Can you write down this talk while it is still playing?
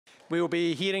we will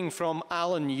be hearing from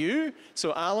Alan Yu.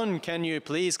 So Alan, can you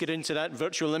please get into that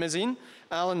virtual limousine?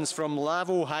 Alan's from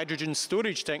LAVO Hydrogen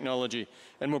Storage Technology,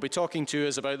 and will be talking to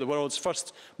us about the world's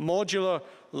first modular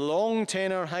long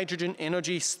tenor hydrogen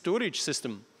energy storage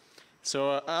system.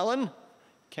 So Alan,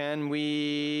 can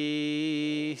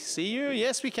we see you?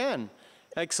 Yes, we can.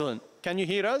 Excellent. Can you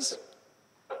hear us?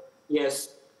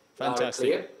 Yes.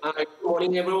 Fantastic. Good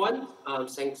morning, everyone.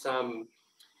 Thanks.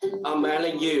 I'm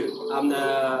Alan Yu.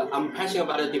 I'm passionate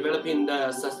about developing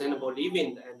the sustainable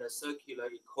living and the circular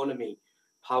economy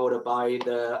powered by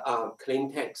the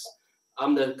clean techs.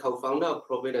 I'm the co-founder of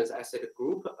Providence Asset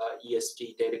Group,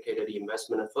 ESG dedicated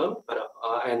investment firm,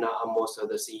 and I'm also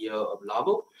the CEO of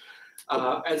LAVO.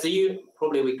 As you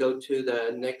probably we go to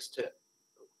the next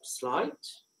slide.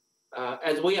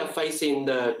 As we are facing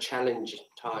the challenge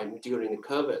time during the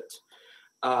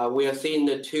COVID, we are seeing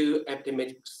the two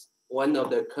epidemics, one of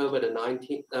the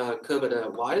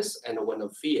COVID virus and one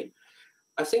of fear.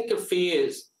 I think the fear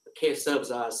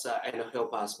serves us and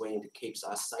help us when it keeps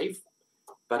us safe,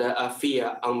 but a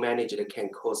fear unmanaged can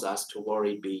cause us to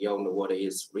worry beyond what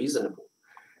is reasonable.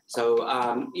 So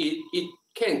it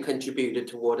can contribute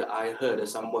to what I heard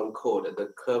someone called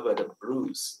the COVID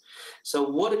blues. So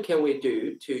what can we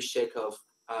do to shake off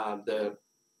the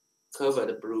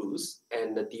COVID blues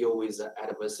and deal with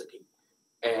adversity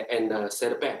and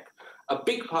setback? A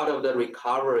big part of the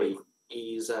recovery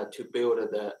is to build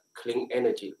the clean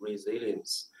energy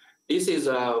resilience. This is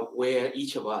where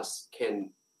each of us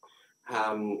can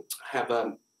have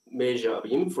a measure of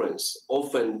influence.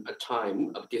 Often a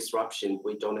time of disruption,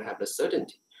 we don't have the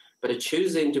certainty. But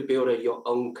choosing to build your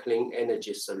own clean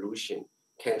energy solution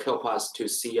can help us to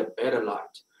see a better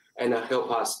light and help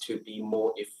us to be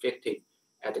more effective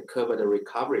at the COVID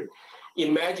recovery.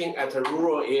 Imagine at a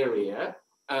rural area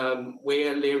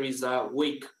where there is a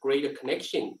weak grid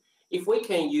connection. If we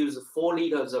can use 4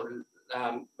 liters of,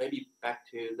 maybe back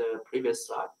to the previous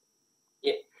slide.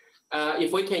 Yeah.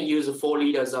 If we can use 4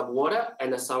 liters of water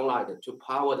and sunlight to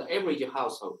power the average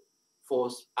household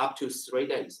for up to 3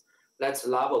 days, that's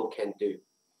LAVO can do.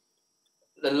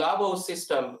 The LAVO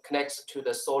system connects to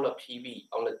the solar PV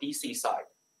on the DC side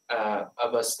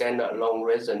of a standalone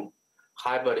resin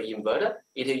hybrid inverter.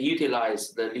 It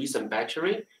utilizes the lithium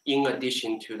battery in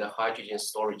addition to the hydrogen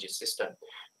storage system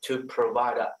to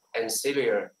provide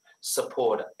ancillary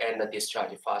support and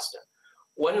discharge faster.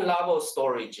 One LAVO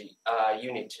storage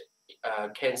unit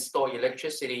can store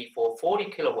electricity for 40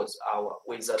 kilowatts hour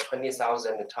with a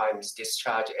 20,000 times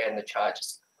discharge and charge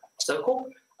cycle.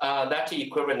 That's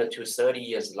equivalent to 30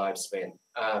 years lifespan,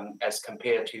 as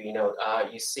compared to,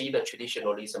 you see the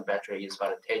traditional lithium battery is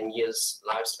about 10 years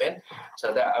lifespan.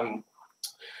 So that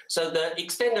so the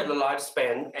extended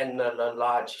lifespan and the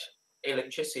large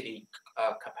electricity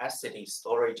capacity,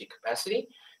 storage capacity,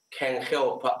 can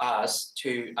help us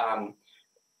to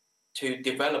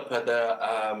develop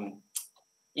the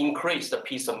increase the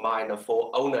peace of mind for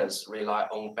owners rely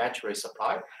on battery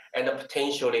supply, and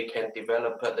potentially can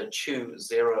develop the true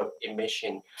zero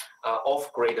emission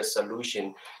off-grid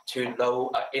solution to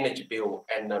low energy bill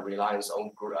and reliance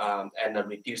on and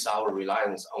reduce our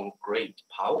reliance on grid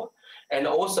power, and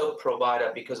also provide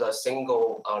because a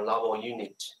single LAVO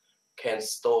unit can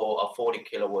store 40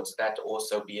 kilowatts, that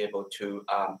also be able to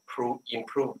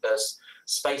improve the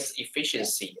space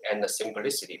efficiency and the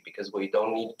simplicity, because we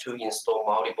don't need to install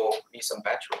multiple lithium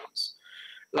batteries.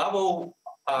 LAVO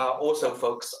also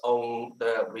focus on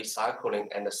the recycling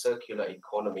and the circular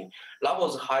economy.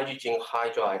 LAVO's hydrogen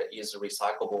hydride is a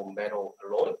recyclable metal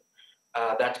alloy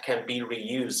that can be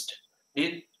reused.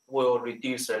 It will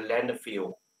reduce the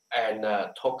landfill and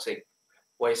toxic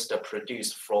waste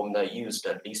produced from the used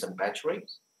lithium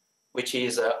batteries, which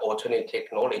is an alternate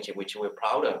technology which we're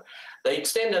proud of. The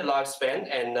extended lifespan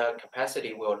and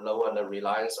capacity will lower the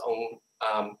reliance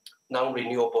on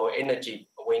non-renewable energy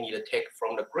we need to take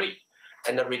from the grid,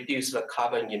 and reduce the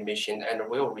carbon emission, and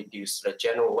will reduce the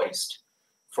general waste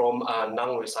from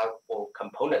non-recyclable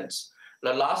components.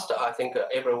 The last, I think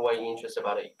everyone interested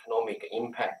about the economic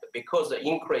impact, because the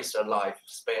increased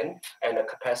lifespan and the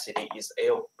capacity is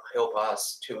help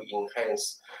us to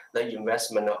enhance the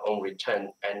investment on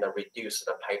return and reduce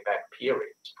the payback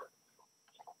period.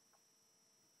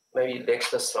 Maybe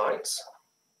next slides.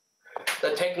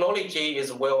 The technology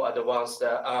is well advanced.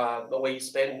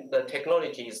 The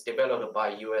technology is developed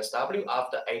by USW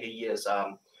after 80 years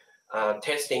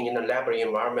testing in the laboratory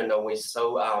environment. We're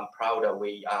so proud that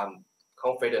we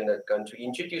confident that going to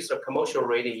introduce a commercial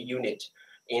ready unit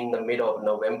in the middle of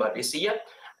November this year.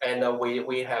 And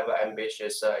we have an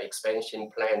ambitious expansion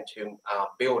plan to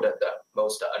build the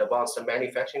most advanced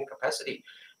manufacturing capacity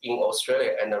in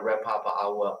Australia and ramp up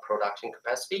our production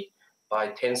capacity by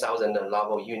 10,000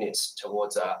 LAVO units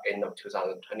towards the end of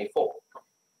 2024.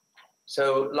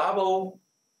 So LAVO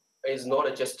is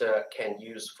not just can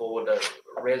use for the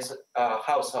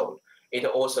household. It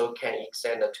also can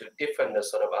extend to different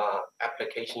sort of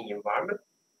application environment.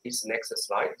 This next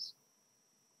slide.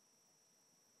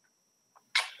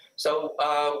 So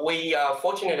we are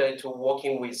fortunate to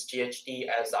working with GHD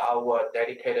as our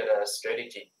dedicated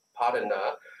strategy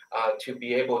partner to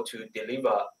be able to deliver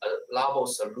a LAVO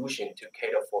solution to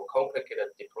cater for complicated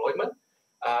deployment.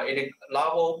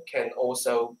 LAVO can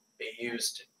also be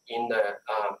used in the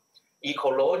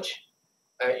eco-lodge,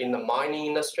 in the mining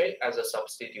industry as a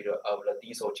substitute of the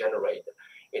diesel generator.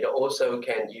 It also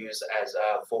can use as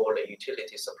for the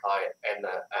utility supply and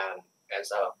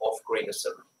as an off-grid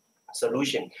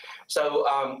solution. So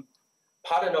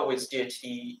partner with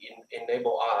GHD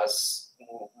enable us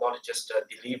not just to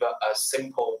deliver a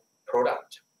simple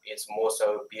product, it's more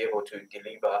so be able to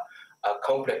deliver a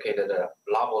complicated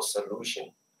LAVO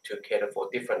solution to cater for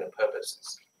different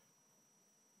purposes.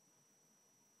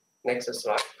 Next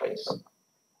slide, please.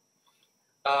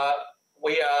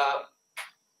 We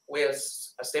are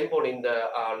assembling the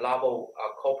LAVO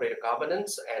corporate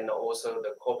governance and also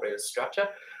the corporate structure.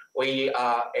 We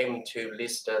aim to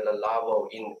list the LAVO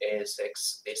in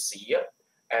ASX this year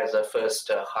as a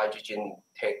first hydrogen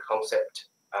tech concept,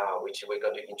 which we're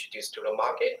going to introduce to the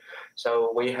market.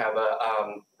 So we have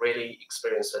a really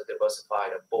experienced,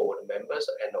 diversified board members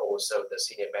and also the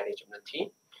senior management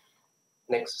team.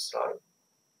 Next slide.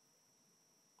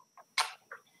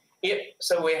 Yeah,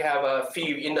 so we have a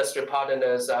few industry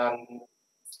partners.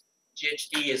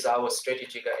 GHD is our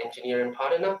strategic engineering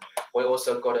partner. We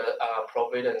also got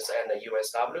Providence and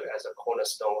USW as a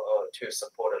cornerstone to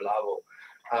support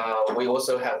LAVO. We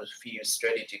also have a few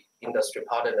strategic industry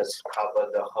partners to cover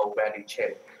the whole value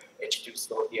chain, H2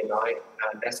 Store, DNI,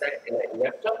 NESEC, and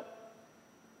NEFTA.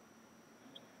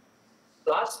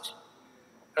 Last,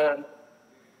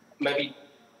 maybe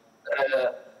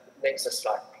next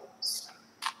slide, please.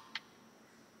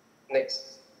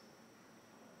 Next.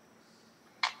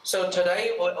 So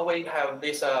today we have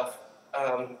this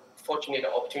fortunate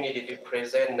opportunity to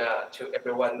present to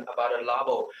everyone about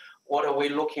LAVO. What are we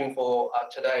looking for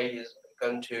today is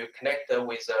going to connect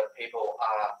with people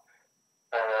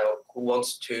who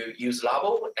wants to use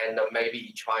LAVO and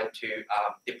maybe trying to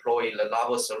deploy the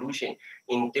LAVO solution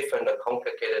in different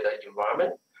complicated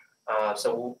environment.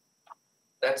 So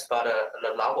that's about the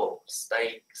LAVO.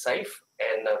 Stay safe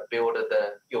and build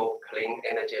your clean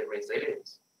energy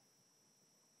resilience.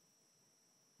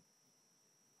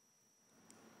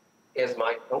 Here's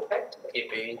my contact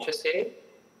if you're interested.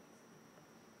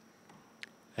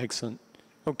 Excellent.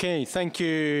 Okay, thank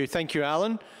you,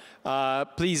 Alan.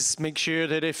 Please make sure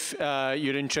that if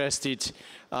you're interested,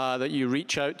 that you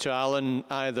reach out to Alan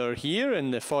either here in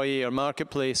the foyer or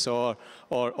marketplace or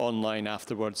online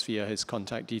afterwards via his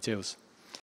contact details.